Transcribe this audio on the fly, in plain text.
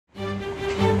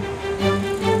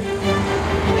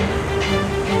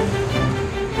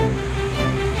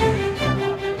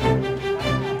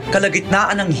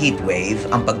Kalagitnaan ng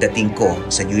heatwave ang pagdating ko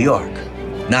sa New York.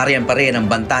 Nariyan pa rin ang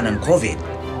banta ng COVID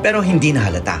pero hindi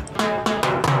nahalata.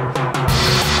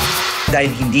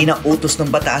 Dahil hindi na utos ng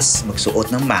batas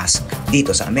magsuot ng mask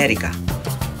dito sa Amerika,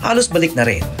 halos balik na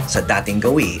rin sa dating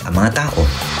gawi ang mga tao.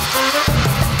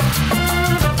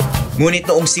 Ngunit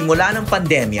noong simula ng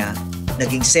pandemya,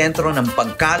 naging sentro ng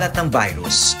pagkalat ng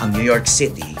virus ang New York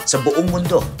City sa buong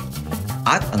mundo.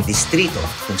 At ang distrito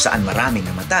kung saan maraming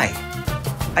namatay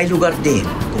ay lugar din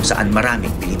kung saan maraming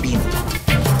Pilipino.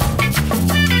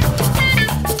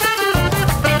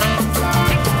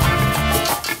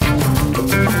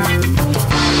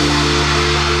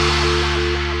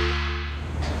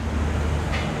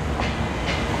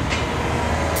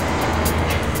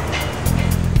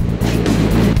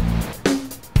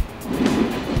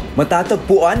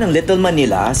 Matatagpuan ng Little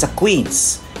Manila sa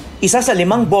Queens, isa sa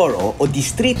 5 borough o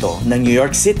distrito ng New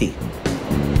York City.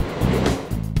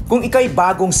 Kung ika'y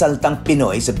bagong saltang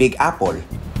Pinoy sa Big Apple,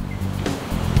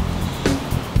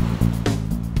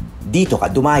 dito ka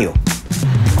dumayo.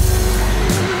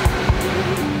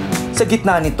 Sa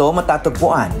gitna nito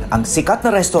matatagpuan ang sikat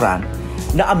na restaurant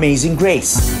na Amazing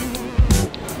Grace.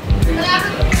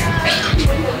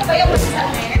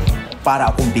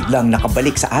 Para akong biglang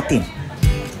nakabalik sa atin.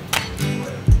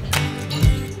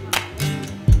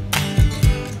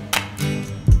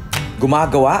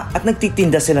 Gumagawa at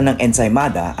nagtitinda sila ng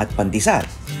ensaymada at pandesal.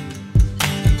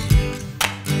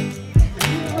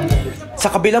 Sa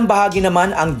kabilang bahagi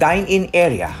naman ang dine-in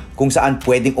area kung saan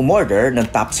pwedeng umorder ng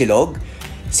tapsilog,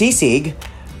 sisig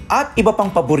at iba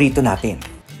pang paborito natin.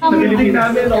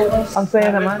 Ang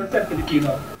saya naman.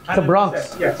 Sa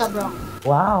Bronx. Sa Bronx.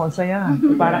 Wow, ang saya.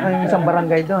 Para kayong isang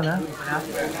barangay doon, ha?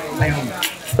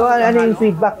 So, ano yung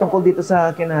feedback tungkol dito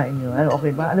sa kinain nyo? Ano,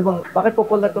 okay ba? Ano bang, bakit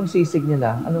popular tong sisig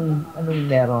nila? Anong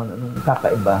meron? Anong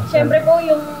kakaiba? Siyempre po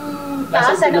yung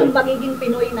taasa ng pagiging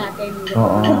Pinoy natin.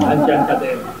 Oo. Andyan ka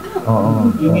din.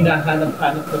 Oo. Yung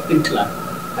hinahanap-hanap ng timpla,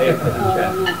 ayan ka din siya.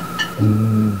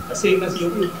 Same as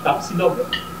yung tapsilog,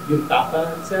 yung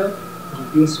tapa itself,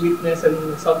 yung sweetness and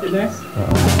saltiness.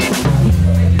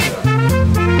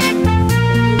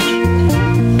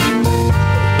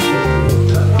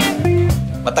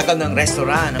 Matagal ng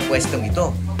restaurant ang pwestong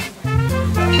ito.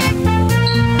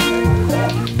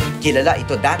 Kilala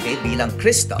ito dati bilang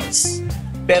Crystals,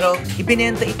 pero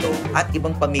ibinenta ito at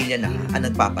ibang pamilya na ang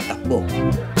nagpapatakbo.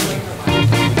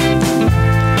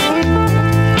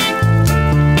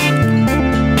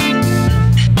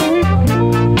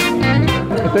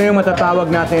 Ito yung matatawag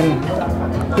natin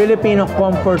Filipino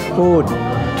comfort food.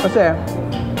 Kasi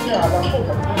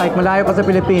kahit malayo ka sa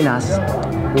Pilipinas,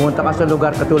 pumunta ka sa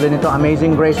lugar katulad nito,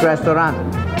 Amazing Grace Restaurant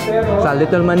sa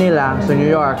Little Manila, sa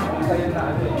New York,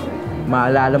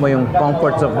 maalala mo yung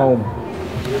comforts of home.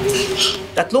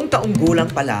 3 taong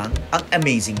gulang pa lang ang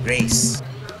Amazing Grace.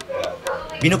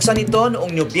 Binuksan ito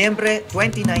noong Nobyembre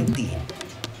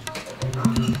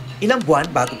 2019. Ilang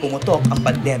buwan bago pumutok ang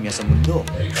pandemya sa mundo.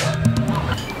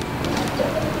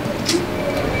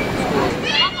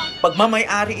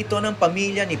 Pagmamay-ari ito ng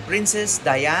pamilya ni Princess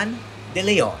Diane de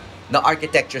Leon, na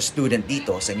architecture student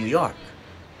dito sa New York.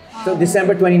 So,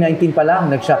 December 2019 pa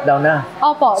lang, nag-shutdown na.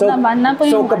 Opo, naman.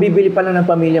 So, kabibili pa lang ng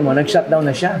pamilya mo, nag-shutdown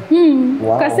na siya?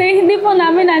 Wow. Kasi hindi po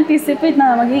namin na-anticipate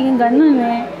na magiging ganun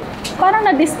eh. Parang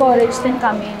na-discourage din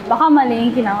kami. Baka mali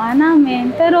yung ginawa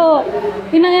namin. Pero,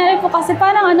 yung nangyari po kasi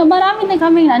parang marami din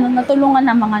kami natulungan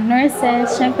ng mga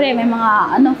nurses. Siyempre, may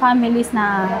mga families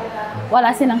na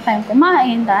wala silang time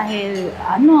kumain dahil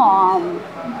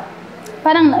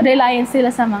parang reliant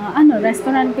sila sa mga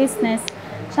restaurant business.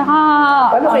 Tsaka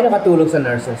paano kayo nakatulog sa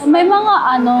nurses? May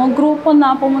mga grupo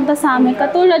na pumunta sa amin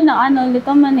katulad ng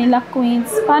Little Manila Queens.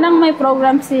 Parang may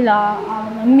program sila,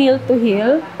 Meal to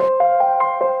Heal.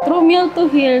 Through Meal to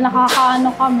Heal,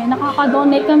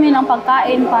 nakaka-donate kami ng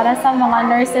pagkain para sa mga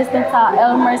nurses din sa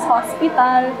Elmer's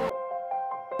Hospital.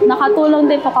 Nakatulong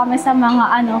din po kami sa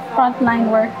mga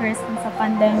frontline workers sa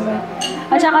pandemic.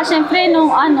 At saka syempre nung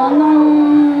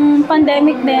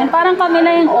pandemic din, parang kami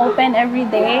lang yung open every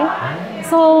day.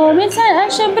 So minsan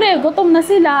syempre gutom na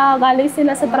sila, galing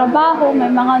sila sa trabaho,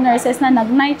 may mga nurses na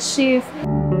nag-night shift.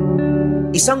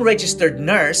 Isang registered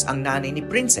nurse ang nanay ni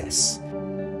Princess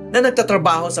na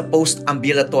nagtatrabaho sa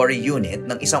post-ambulatory unit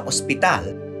ng isang ospital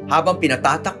habang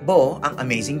pinatatakbo ang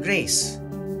Amazing Grace.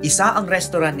 Isa ang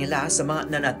restaurant nila sa mga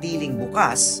nanatiling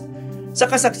bukas sa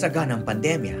kasagsagan ng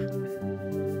pandemya.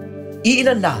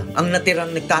 Iilan lang ang natirang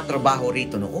nagtatrabaho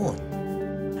rito noon.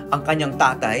 Ang kanyang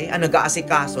tatay ang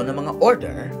nag-aasikaso ng mga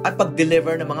order at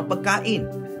pag-deliver ng mga pagkain,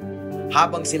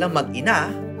 habang silang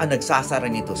mag-ina ang nagsasara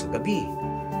nito sa gabi,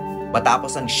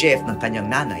 matapos ang shift ng kanyang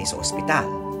nanay sa ospital.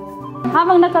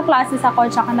 Habang nagka-classes ako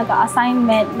at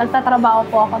nag-assignment, nagtatrabaho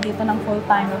po ako dito ng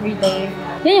full-time every day.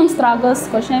 Yan yung struggles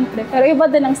ko, syempre. Pero iba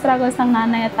din ang struggles ng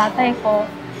nanay at tatay ko.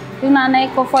 Yung nanay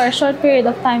ko, for a short period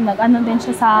of time, nag-ano din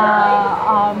siya sa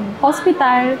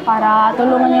hospital para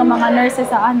tulungan yung mga nurses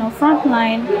sa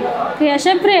frontline. Kaya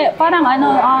syempre, parang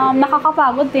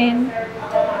nakakapagod din.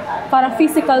 Para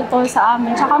physical toll sa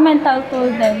amin, tsaka mental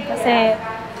toll din. Kasi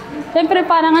syempre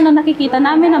parang nakikita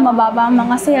namin na mababa ang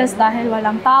mga sales dahil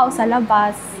walang tao sa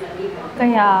labas.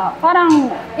 Kaya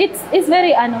parang it's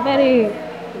very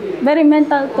very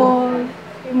mental toll,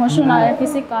 emotional and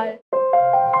physical.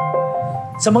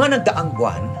 Sa mga nagdaang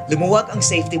buwan, lumuwag ang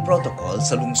safety protocol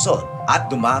sa lungsod at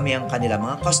dumami ang kanilang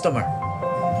mga customer.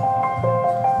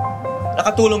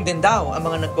 Nakatulong din daw ang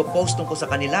mga nagpo-post tungkol sa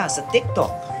kanila sa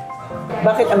TikTok.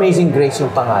 Bakit Amazing Grace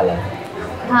yung pangalan?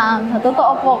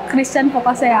 Totoo po, Christian po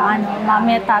kasi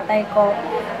mami at tatay ko.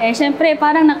 Syempre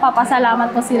parang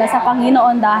nagpapasalamat po sila sa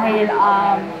Panginoon dahil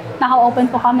naka-open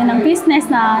po kami ng business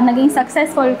na naging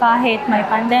successful kahit may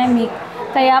pandemic.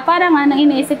 Kaya parang ang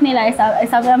iniisip nila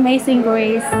is Amazing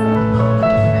Grace.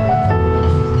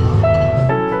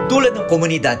 Tulad ng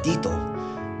komunidad dito,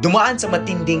 dumaan sa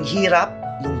matinding hirap,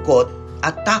 lungkot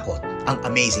at takot ang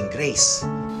Amazing Grace.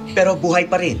 Pero buhay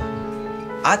pa rin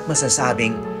at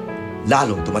masasabing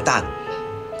lalong tumatag.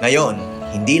 Ngayon,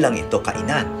 hindi lang ito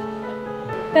kainan.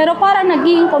 Pero parang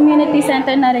naging community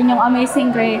center na rin yung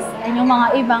Amazing Grace at yung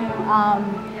mga ibang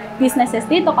businesses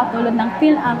dito katulad ng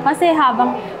PhilAm. Kasi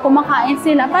habang kumakain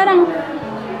sila, parang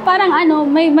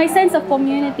may sense of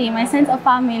community, may sense of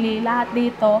family lahat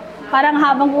dito. Parang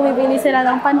habang bumibili sila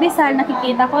ng pandesal,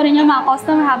 nakikita ko rin yung mga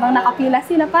customer habang nakapila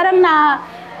sila. Parang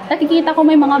nakikita ko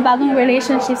may mga bagong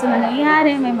relationships na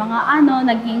nangyayari, may mga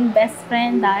naging best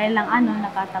friend dahil lang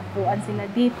nakatagpuan sila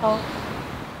dito.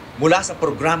 Mula sa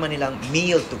programa nilang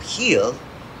Meal to Heal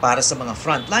para sa mga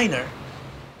frontliner,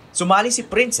 sumali si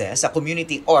Princess sa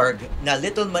community org na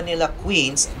Little Manila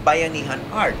Queens Bayanihan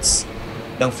Arts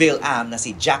ng PhilAm na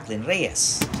si Jacqueline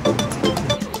Reyes.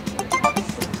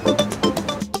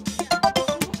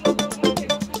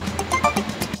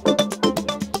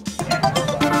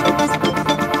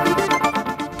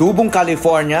 Tubong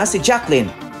California si Jacqueline,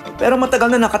 pero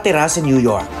matagal na nakatira sa New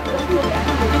York.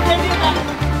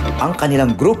 Ang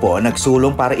kanilang grupo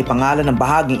nagsulong para ipangalan ng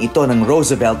bahaging ito ng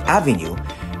Roosevelt Avenue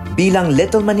bilang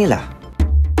Little Manila.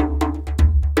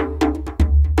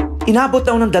 Inabot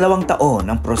daw ng 2 taon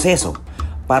ang proseso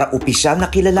para opisyal na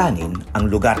kilalanin ang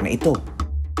lugar na ito.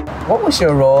 What was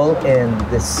your role in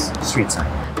this street sign?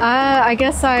 I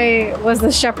guess I was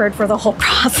the shepherd for the whole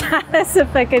process, if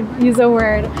I could use a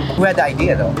word. Who had the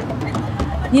idea though?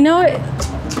 You know,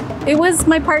 it was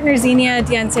my partner Xenia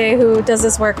Diente who does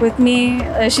this work with me.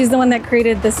 She's the one that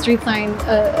created the street sign,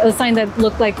 a sign that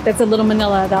looked like, that's a Little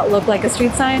Manila, that looked like a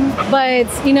street sign. But,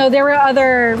 there were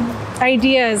other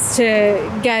ideas to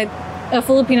get a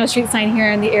Filipino street sign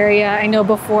here in the area. I know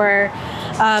before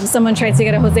someone tried to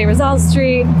get a Jose Rizal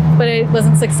Street, but it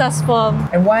wasn't successful.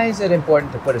 And why is it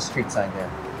important to put a street sign there?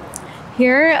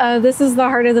 Here, this is the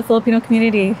heart of the Filipino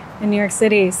community in New York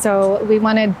City. So we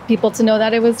wanted people to know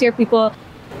that it was here.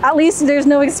 At least there's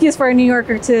no excuse for a New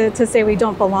Yorker to say we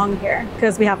don't belong here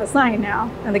because we have a sign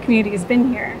now and the community has been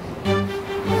here.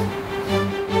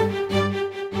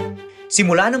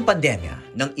 Simula ng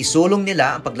pandemya, nang isulong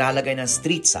nila ang paglalagay ng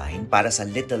street sign para sa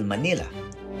Little Manila.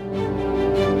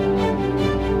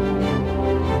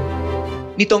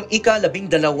 Nitong ika-12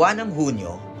 ng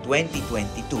Hunyo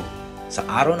 2022, sa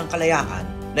Araw ng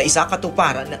Kalayaan, na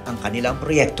isakatuparan ang kanilang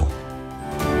proyekto.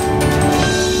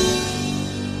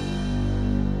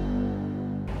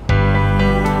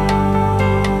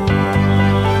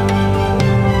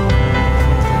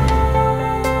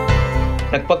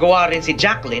 Nagpagawa rin si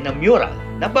Jacqueline ng mural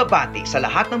na babati sa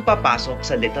lahat ng papasok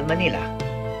sa Little Manila.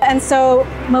 And so,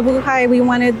 Mabuhay, we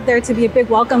wanted there to be a big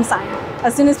welcome sign.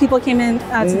 As soon as people came in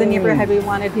to the neighborhood, we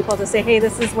wanted people to say, hey,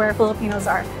 this is where Filipinos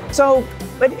are. So,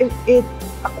 but it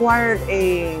acquired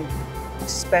a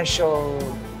special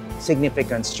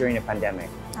significance during the pandemic.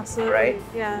 Absolutely. Right?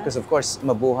 Yeah. Because of course,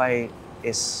 Mabuhay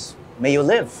is may you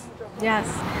live. Yes.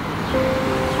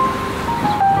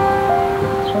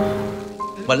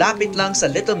 Malapit lang sa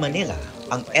Little Manila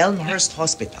ang Elmhurst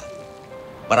Hospital.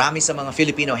 Marami sa mga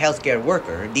Filipino healthcare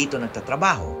worker dito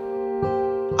nagtatrabaho.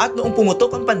 At noong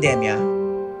pumutok ang pandemya,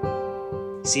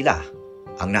 sila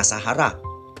ang nasa harap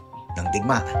ng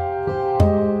digmaan.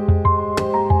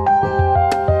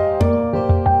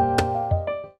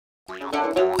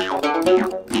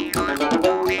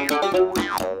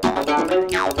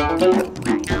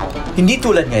 Hindi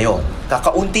tulad ngayon,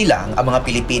 kakaunti lang ang mga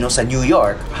Pilipino sa New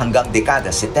York hanggang dekada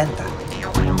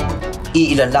 70.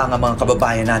 Iilan lang ang mga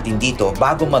kababayan natin dito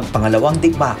bago magpangalawang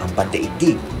digmaang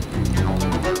pandaigdig.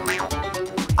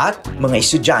 At mga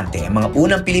estudyante, mga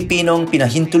unang Pilipinong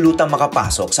pinahintulutang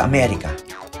makapasok sa Amerika.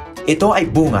 Ito ay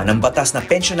bunga ng batas na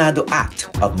Pensionado Act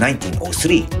of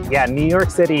 1903. Yeah, New York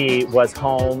City was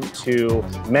home to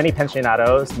many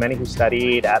pensionados, many who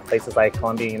studied at places like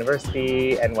Columbia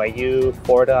University, NYU,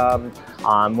 Fordham.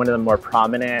 One of the more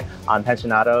prominent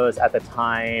pensionados at the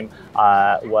time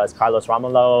was Carlos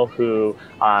Romulo, who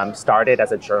started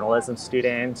as a journalism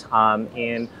student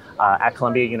at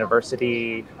Columbia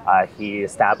University. He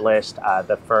established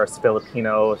the first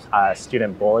Filipino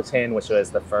student bulletin, which was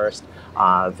the first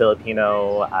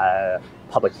Filipino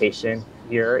publication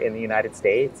here in the United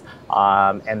States.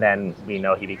 And then we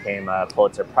know he became a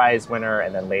Pulitzer Prize winner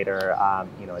and then later, a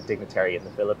dignitary in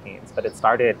the Philippines. But it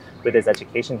started with his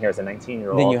education here as a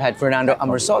 19-year-old. Then you had Fernando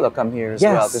Amorsolo come here as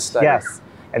well to study. Yes,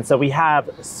 and so we have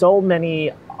so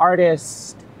many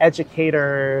artists,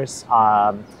 educators,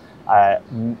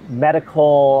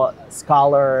 medical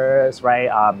scholars, right?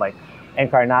 Like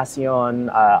Encarnacion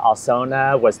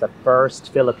Alsona was the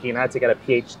first Filipina to get a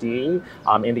PhD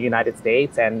in the United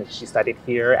States, and she studied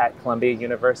here at Columbia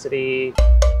University.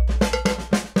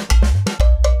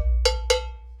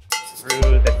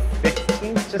 Through the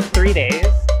 16th, just 3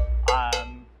 days.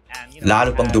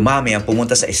 Lalo pang dumami ang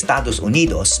pumunta sa Estados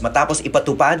Unidos matapos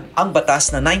ipatupad ang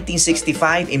batas na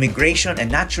 1965 Immigration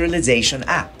and Naturalization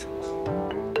Act.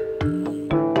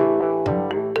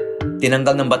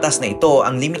 Tinanggal ng batas na ito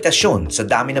ang limitasyon sa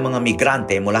dami ng mga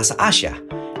migrante mula sa Asia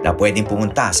na pwedeng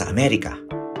pumunta sa Amerika.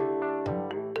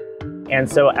 And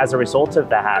so as a result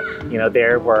of that,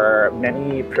 there were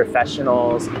many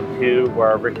professionals who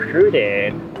were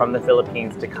recruited from the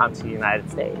Philippines to come to the United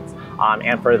States.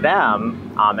 And for them,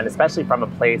 and especially from a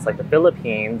place like the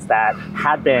Philippines that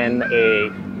had been a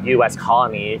U.S.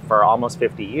 colony for almost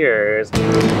 50 years,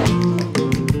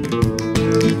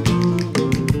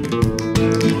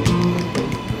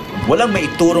 walang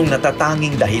maiturong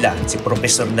natatanging dahilan si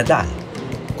Professor Nadal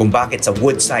kung bakit sa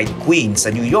Woodside, Queens sa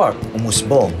New York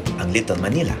umusbong ang Little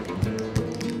Manila.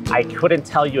 I couldn't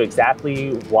tell you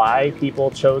exactly why people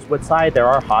chose Woodside. There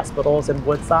are hospitals in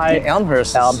Woodside.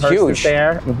 Elmhurst is is huge.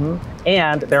 there.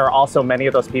 And there are also many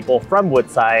of those people from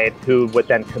Woodside who would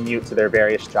then commute to their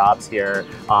various jobs here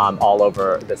all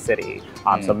over the city.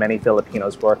 So many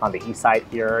Filipinos work on the east side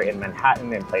here in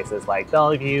Manhattan in places like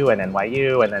Bellevue and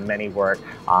NYU, and then many work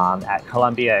at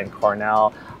Columbia and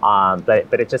Cornell.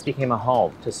 But it just became a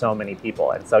home to so many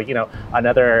people. And so,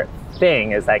 another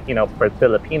thing is like, for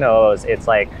Filipinos, it's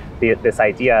like this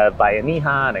idea of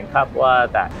bayanihan and kapwa,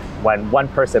 that when one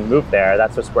person moved there,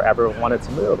 that's just where everyone wanted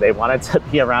to move. They wanted to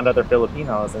be around other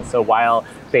Filipinos. And so while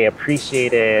they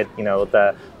appreciated,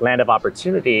 the land of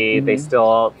opportunity, they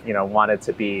still, wanted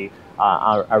to be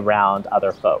around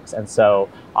other folks. And so,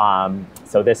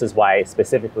 so this is why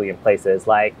specifically in places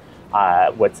like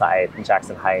Woodside and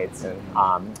Jackson Heights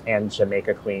and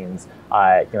Jamaica, Queens,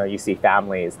 you see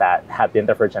families that have been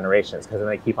there for generations, because then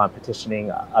they keep on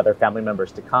petitioning other family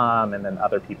members to come, and then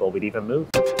other people would even move.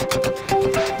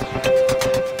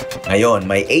 Ngayon,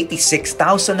 may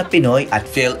 86,000 na Pinoy at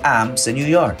PhilAm sa New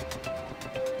York.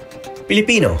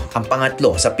 Pilipino ang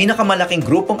pangatlo sa pinakamalaking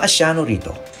grupong Asyano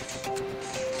rito.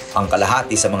 Ang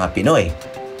kalahati sa mga Pinoy,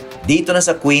 dito na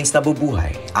sa Queens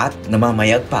nabubuhay at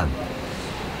namamayagpag.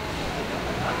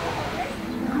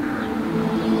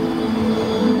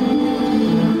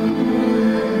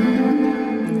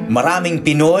 Maraming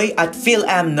Pinoy at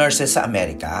PhilAm nurses sa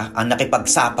Amerika ang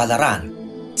nakipagsapalaran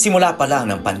simula pa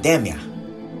lang ng pandemya.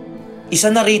 Isa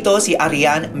na rito si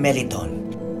Ariane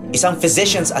Meliton, isang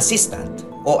physician's assistant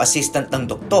o assistant ng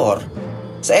doktor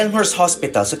sa Elmhurst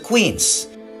Hospital sa Queens,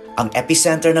 ang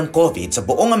epicenter ng COVID sa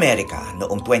buong Amerika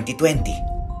noong 2020.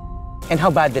 And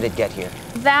how bad did it get here?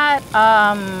 That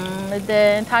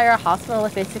the entire hospital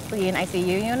is basically an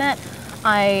ICU unit.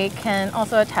 I can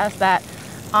also attest that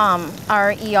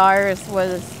our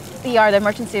the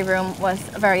emergency room was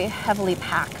very heavily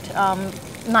packed,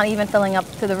 not even filling up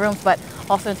to the rooms, but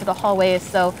also into the hallways.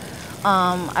 So,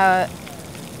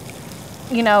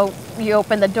 you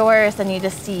open the doors and you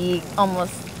just see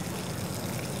almost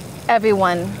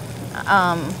everyone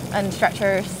on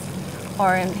stretchers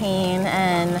or in pain.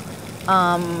 And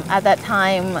at that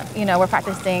time, we're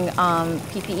practicing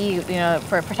PPE,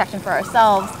 for protection for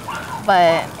ourselves,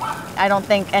 but I don't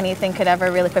think anything could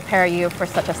ever really prepare you for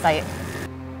such a sight.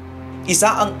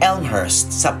 Isa ang Elmhurst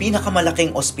sa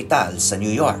pinakamalaking ospital sa New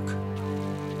York.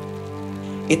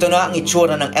 Ito na ang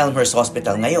itsura ng Elmhurst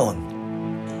Hospital ngayon.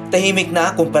 Tahimik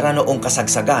na kumpara noong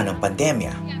kasagsagan ng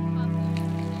pandemya.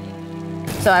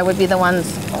 So I would be the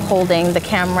ones holding the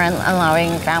camera and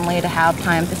allowing family to have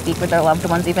time to speak with their loved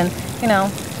ones. Even,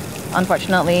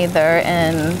 unfortunately, they're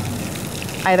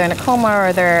either in a coma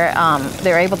or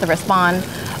they're able to respond.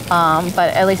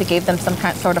 But at least it gave them some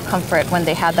sort of comfort when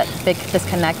they had that big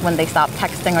disconnect, when they stopped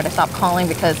texting or they stopped calling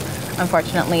because,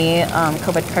 unfortunately,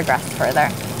 COVID progressed further.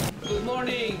 Good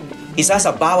morning! Isa sa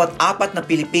bawat 4 na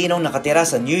Pilipinong nakatira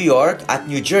sa New York at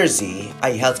New Jersey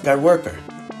ay healthcare worker.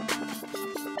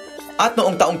 At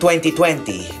noong taong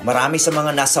 2020, marami sa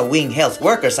mga nasa wing health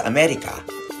workers sa Amerika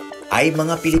ay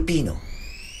mga Pilipino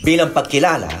bilang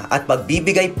pagkilala at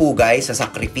pagbibigay pugay sa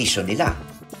sakripisyo nila.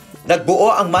 Nagbuo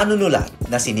ang manunulat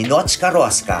na si Ninoch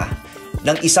Carrasca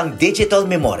ng isang digital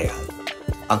memorial,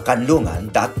 ang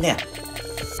kanlungan.net.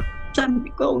 Sabi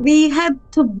ko, we have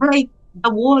to break the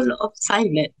wall of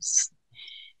silence.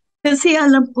 Kasi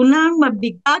alam ko na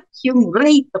mabigat yung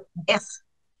rate of death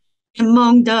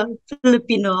among the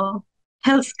Filipino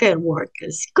healthcare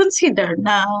workers. Consider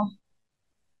now,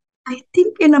 I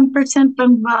think ilang percent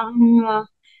lang ba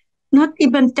not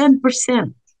even 10%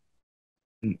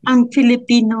 ang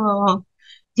Filipino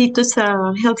dito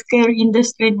sa healthcare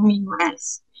industry ng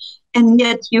US. And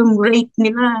yet yung rate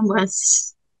nila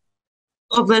was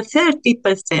over 30%.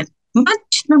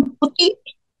 Much ng puti.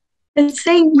 The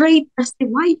same rate as the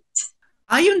whites.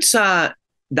 Ayon sa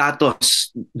datos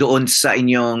doon sa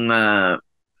inyong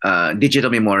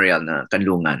digital memorial na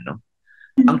kanlungan, no?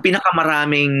 Ang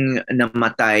pinakamaraming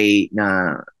namatay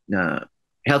na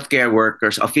healthcare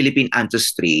workers of Philippine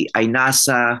ancestry ay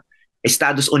nasa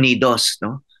Estados Unidos,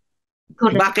 no?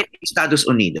 Correct. Bakit Estados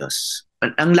Unidos?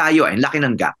 Ang layo, ang laki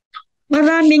ng gap.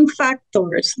 Maraming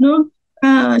factors, no?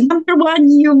 Number one,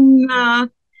 yung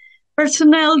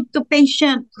personnel to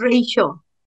patient ratio.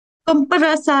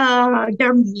 Kumpara sa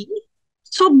Germany,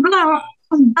 sobra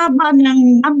ang baba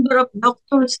ng number of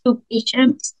doctors to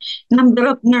patients, number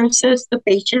of nurses to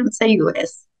patients sa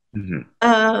US. Mm-hmm.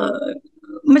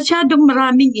 Masyadong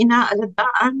maraming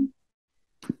inaalagaan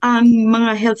ang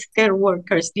mga healthcare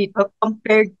workers dito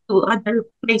compared to other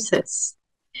places.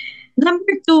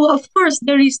 Number two, of course,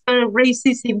 there is the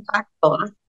racism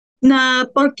factor na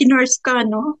porky nurse ka,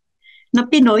 no, na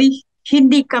Pinoy,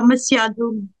 hindi ka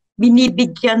masyadong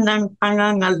binibigyan ng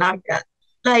pangangalaga.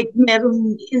 Like,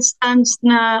 merong instance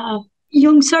na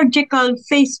yung surgical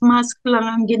face mask lang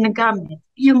ang ginagamit,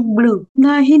 yung blue,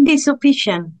 na hindi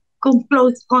sufficient kung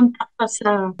close contact ka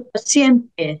sa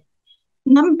pasyente.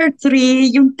 Number three,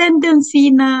 yung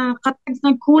tendency na kapag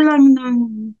nagkulang ng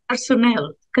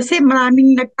personnel, kasi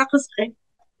maraming nagkakasakit,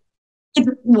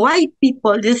 white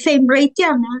people, the same rate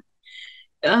yan,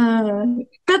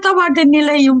 tatawagan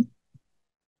nila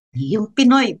yung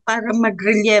Pinoy para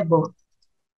magrelyebo.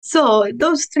 So,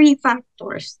 those three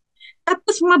factors.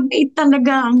 Tapos mabait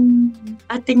talaga ang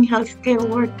ating healthcare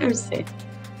workers eh.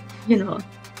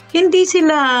 Hindi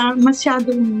sila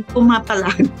masyadong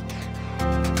pumapalag.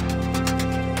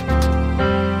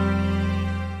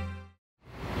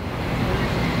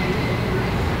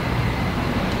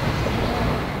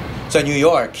 Sa New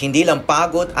York, hindi lang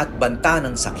pagod at banta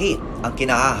ng sakit ang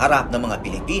kinahaharap ng mga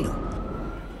Pilipino.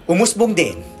 Umusbong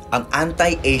din ang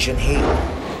anti-Asian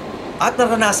hate. At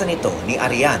naranasan ito ni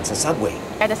Arian sa subway.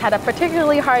 I just had a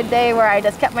particularly hard day where I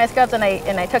just kept my scrubs and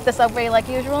I took the subway like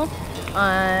usual.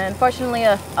 Unfortunately,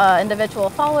 an individual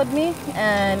followed me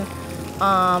and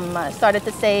started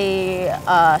to say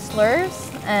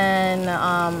slurs and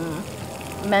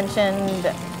mentioned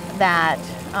that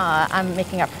I'm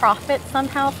making a profit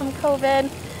somehow from COVID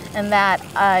and that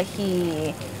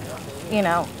he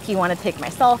wanted to take my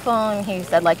cell phone. He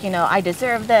said, I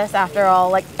deserve this after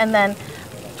all, and then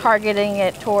targeting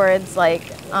it towards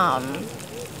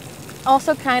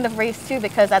also kind of race too,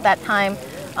 because at that time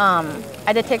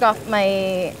I did take off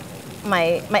my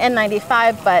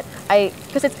N95, but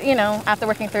because it's after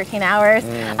working 13 hours,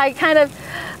 I kind of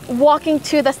walking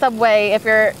to the subway, if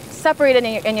you're separated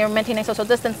and you're maintaining social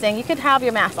distancing, you could have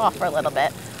your mask off for a little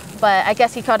bit. But I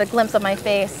guess he caught a glimpse of my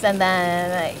face and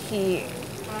then he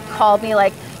called me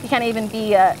you can't even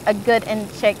be a good in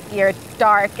chick, you're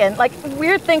dark, and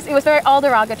weird things. It was very all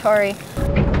derogatory.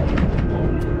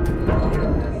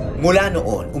 Mula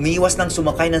noon, umiiwas ng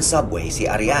sumakay ng subway si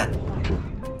Arian.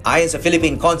 Ayon sa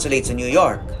Philippine Consulate sa New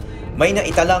York, may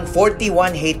naitalang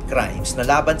 41 hate crimes na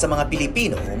laban sa mga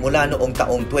Pilipino mula noong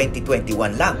taong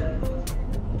 2021 lang.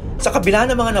 Sa kabila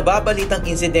ng mga nababalitang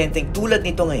insidenteng tulad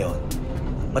nito ngayon,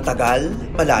 matagal,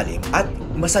 malalim at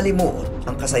masalimuot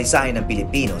ang kasaysayan ng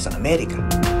Pilipino sa Amerika.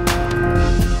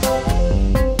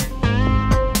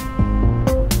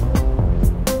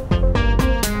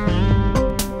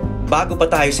 Bago pa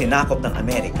tayo sinakop ng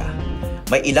Amerika,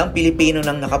 may ilang Pilipino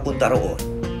nang nakapunta roon.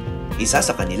 Isa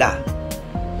sa kanila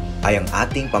ay ang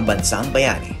ating pambansang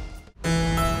bayani.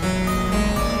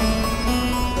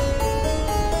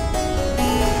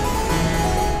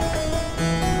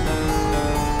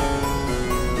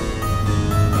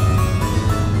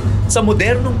 Sa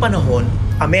modernong panahon,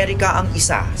 Amerika ang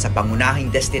isa sa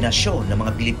pangunahing destinasyon ng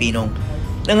mga Pilipinong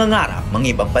nangangarap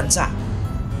mangibang bansa.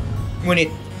 Ngunit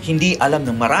hindi alam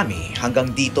ng marami hanggang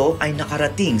dito ay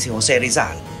nakarating si Jose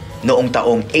Rizal noong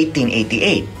taong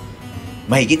 1888,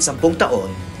 mahigit 10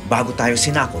 taon bago tayo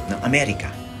sinakop ng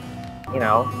Amerika. You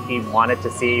know, he wanted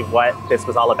to see what this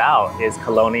was all about. Is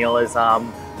colonialism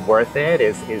worth it?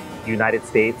 Is United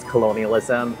States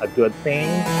colonialism a good thing?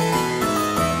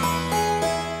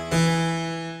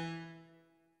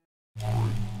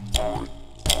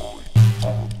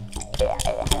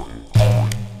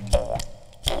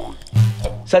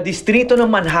 Sa distrito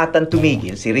ng Manhattan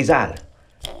tumigil si Rizal,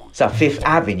 sa Fifth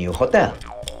Avenue Hotel.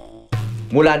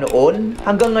 Mula noon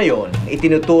hanggang ngayon,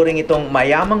 itinuturing itong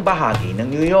mayamang bahagi ng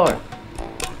New York.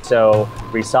 So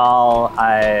Rizal,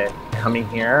 coming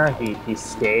here, he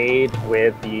stayed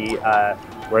with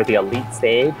where the elite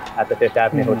stayed at the Fifth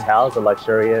Avenue Hotel. It's a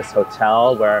luxurious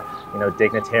hotel where, you know,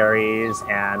 dignitaries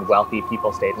and wealthy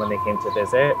people stayed when they came to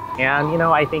visit. And, you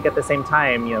know, I think at the same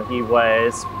time, you know, he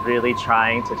was really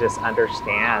trying to just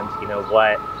understand, you know,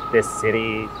 what this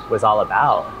city was all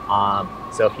about.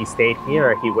 So if he stayed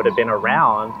here, he would have been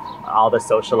around all the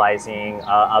socializing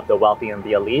of the wealthy and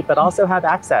the elite, but also have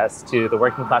access to the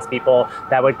working class people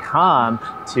that would come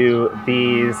to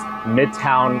these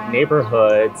midtown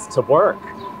neighborhoods to work,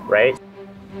 right?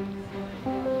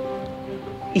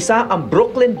 Isa ang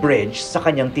Brooklyn Bridge sa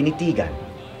kanyang tinitigan.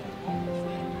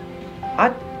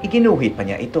 At iginuhit pa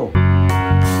niya ito.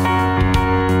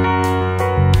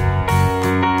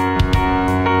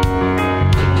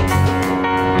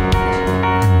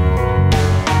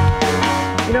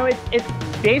 You know, it's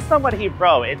based on what he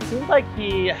wrote. It seemed like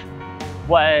he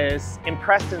was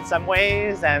impressed in some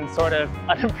ways and sort of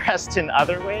unimpressed in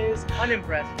other ways.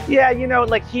 Unimpressed? Yeah, you know,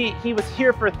 like he was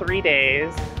here for 3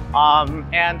 days,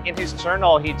 and in his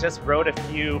journal, he just wrote a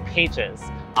few pages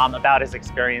about his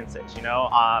experiences, you know.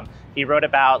 He wrote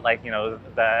about, like, you know,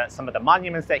 some of the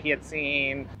monuments that he had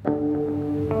seen.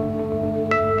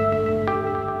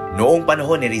 Noong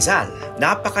panahon ni Rizal,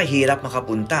 napakahirap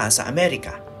makapunta sa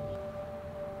Amerika.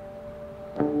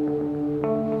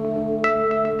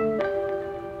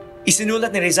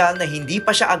 Isinulat ni Rizal na hindi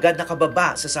pa siya agad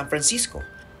nakababa sa San Francisco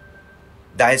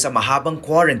dahil sa mahabang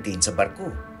quarantine sa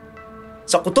barko.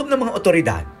 Sa kutob ng mga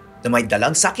otoridad na may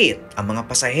dalang sakit ang mga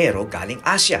pasahero galing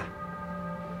Asya.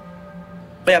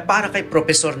 Kaya para kay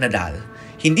Professor Nadal,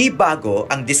 hindi bago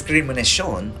ang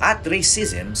diskriminasyon at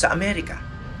racism sa Amerika.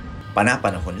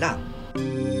 Panapanahon lang.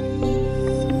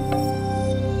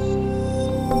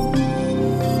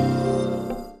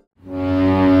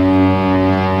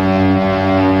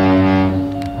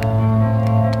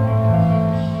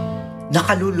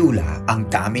 Nakalulula ang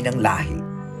dami ng lahi,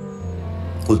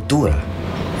 kultura,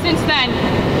 since then,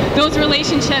 those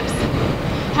relationships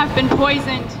have been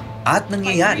poisoned at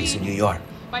nangyayari sa New York.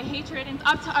 By hatred, and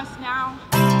up to us now.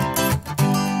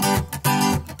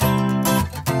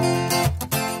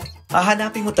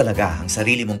 Hahanapin mo talaga ang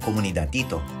sarili mong komunidad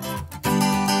dito.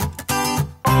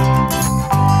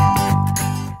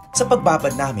 Sa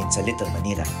pagbabad namin sa Little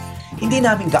Manila, hindi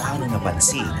namin gaano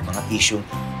napansin ang mga isyong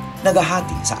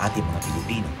nagahati sa ating mga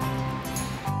Pilipino.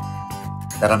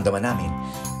 Naramdaman namin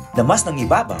na mas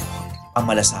nangibabaw ang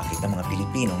malasakit ng mga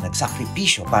Pilipinong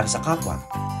nagsakripisyo para sa kapwa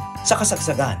sa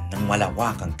kasagsagan ng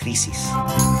malawakang krisis.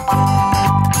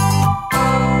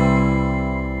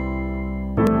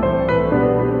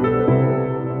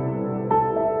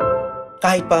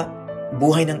 Kahit pa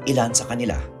buhay ng ilan sa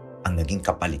kanila ang naging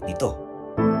kapalit nito.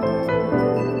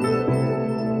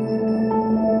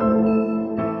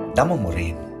 Dama mo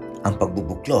rin ang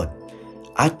pagbubuklod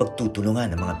at pagtutulungan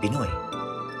ng mga Pinoy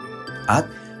at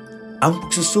ang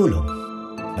pagsusulong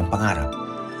ng pangarap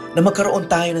na magkaroon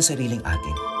tayo ng sariling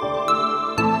atin.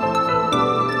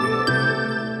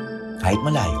 Kahit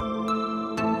malayo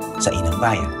sa inang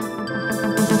bayan.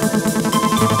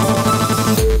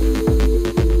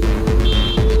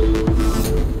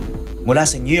 Mula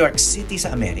sa New York City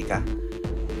sa Amerika,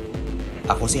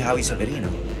 ako si Howie Severino.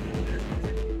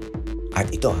 At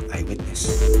ito ang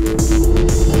Eyewitness.